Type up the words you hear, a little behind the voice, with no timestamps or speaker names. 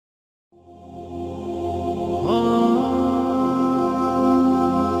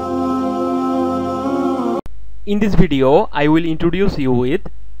In this video, I will introduce you with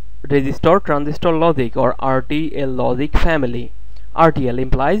Resistor Transistor Logic or RTL logic family. RTL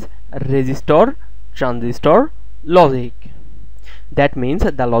implies Resistor Transistor Logic. That means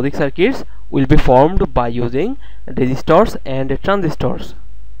the logic circuits will be formed by using resistors and transistors.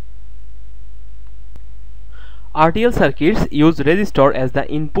 RTL circuits use resistor as the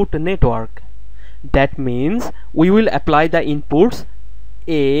input network. That means we will apply the inputs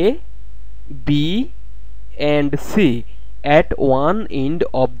A, B and C at one end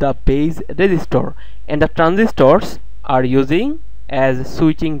of the base resistor, and the transistors are using as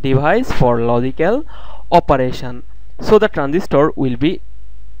switching device for logical operation. So the transistor will be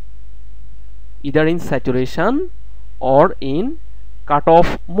either in saturation or in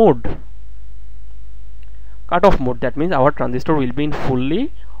cutoff mode. Cutoff mode, that means our transistor will be in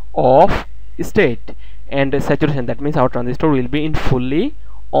fully off state, and saturation, that means our transistor will be in fully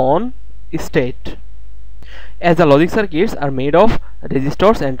on state. As the logic circuits are made of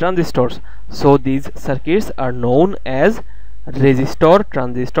resistors and transistors, so these circuits are known as resistor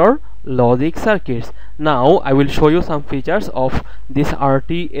transistor logic circuits. Now I will show you some features of this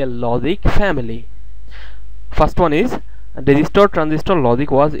RTL logic family. First one is resistor transistor logic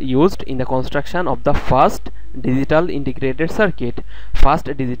was used in the construction of the first digital integrated circuit. First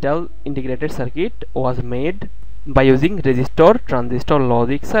digital integrated circuit was made by using resistor transistor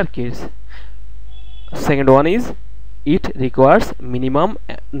logic circuits. Second one is it requires minimum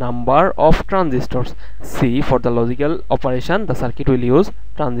number of transistors. See, for the logical operation the circuit will use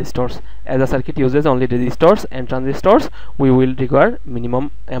transistors. As the circuit uses only resistors and transistors, we will require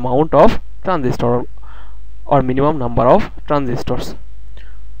minimum amount of transistor or minimum number of transistors.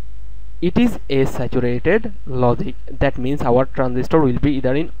 It is a saturated logic. That means our transistor will be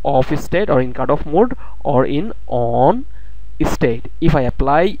either in off state or in cutoff mode or in on state. If I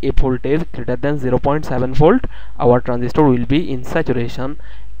apply a voltage greater than 0.7 volt, our transistor will be in saturation.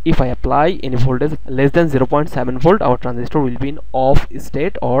 If I apply any voltage less than 0.7 volt, our transistor will be in off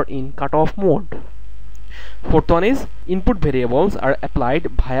state or in cutoff mode. Fourth one is input variables are applied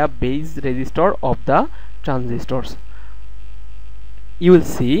via base resistor of the transistors. You will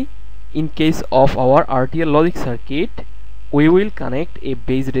see, in case of our RTL logic circuit, we will connect a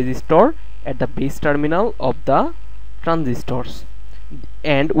base resistor at the base terminal of the transistors,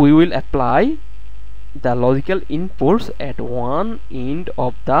 and we will apply the logical inputs at one end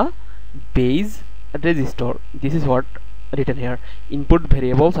of the base resistor. This is what written here. Input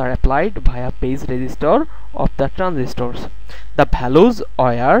variables are applied via base resistor of the transistors. The values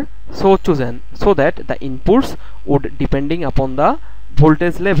are so chosen so that the inputs would depending upon the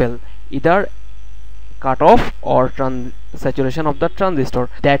voltage level, either cutoff or saturation of the transistor.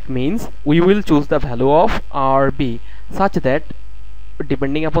 That means we will choose the value of RB such that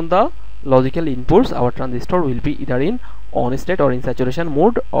depending upon the logical inputs, our transistor will be either in on state or in saturation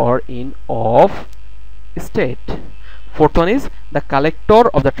mode or in off state. Fourth one is the collector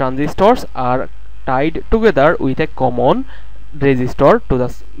of the transistors are tied together with a common resistor to the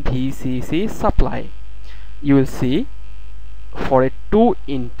VCC supply. You will see, for a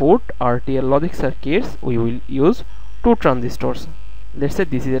 2-input RTL logic circuits, we will use 2 transistors. Let's say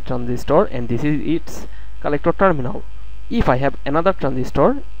this is a transistor and this is its collector terminal. If I have another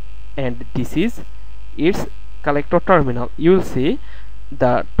transistor and this is its collector terminal, you will see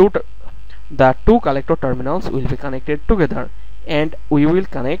the two collector terminals will be connected together, and we will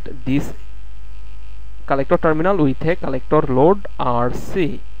connect this collector terminal with a collector load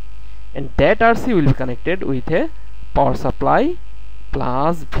RC, and that RC will be connected with a power supply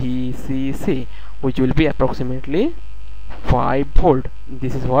plus VCC, which will be approximately 5 volt.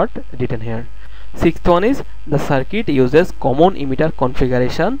 This is what written here. Sixth one is the circuit uses common emitter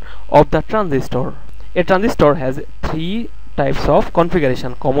configuration of the transistor. A transistor has 3 types of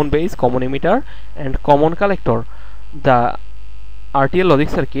configuration: common base, common emitter and common collector. The RTL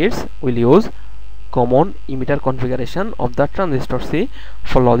logic circuits will use common emitter configuration of the transistor. See,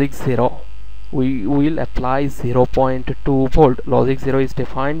 for logic 0 we will apply 0.2 volt. Logic 0 is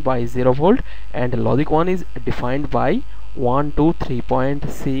defined by 0 volt and logic 1 is defined by 1 to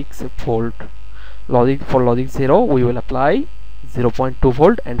 3.6 volt. For logic 0 we will apply 0.2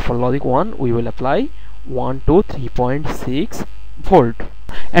 volt, and for logic 1 we will apply 1 to 3.6 volt.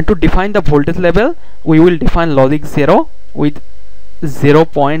 And to define the voltage level, we will define logic 0 with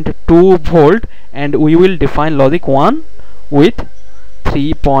 0.2 volt, and we will define logic 1 with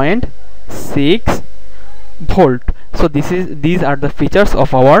 3.6 volt. So these are the features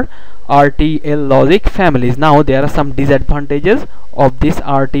of our RTL logic families. Now there are some disadvantages of this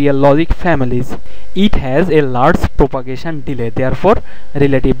RTL logic families. It has a large propagation delay, therefore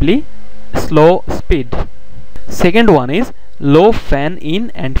relatively slow speed. Second one is low fan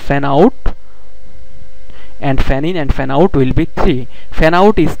in and fan out, and fan in and fan out will be 3. Fan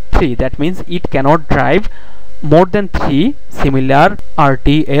out is 3, that means it cannot drive more than 3 similar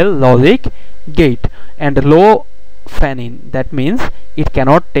RTL logic gate. And low fan in, that means it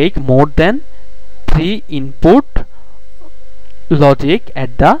cannot take more than 3 input logic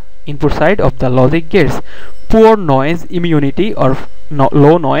at the input side of the logic gates. Poor noise immunity or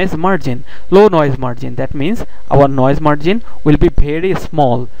low noise margin. Low noise margin, that means our noise margin will be very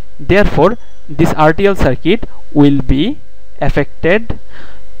small, therefore this RTL circuit will be affected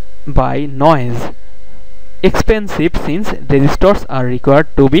by noise. Expensive, since resistors are required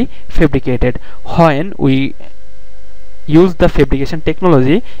to be fabricated. When we use the fabrication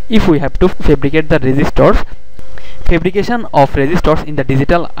technology, if we have to fabricate the resistors, fabrication of resistors in the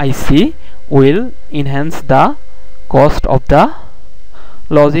digital IC will enhance the cost of the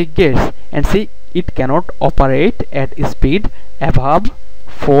logic gates, and see, it cannot operate at speed above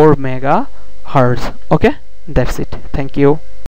 4 megahertz. Okay, that's it. Thank you.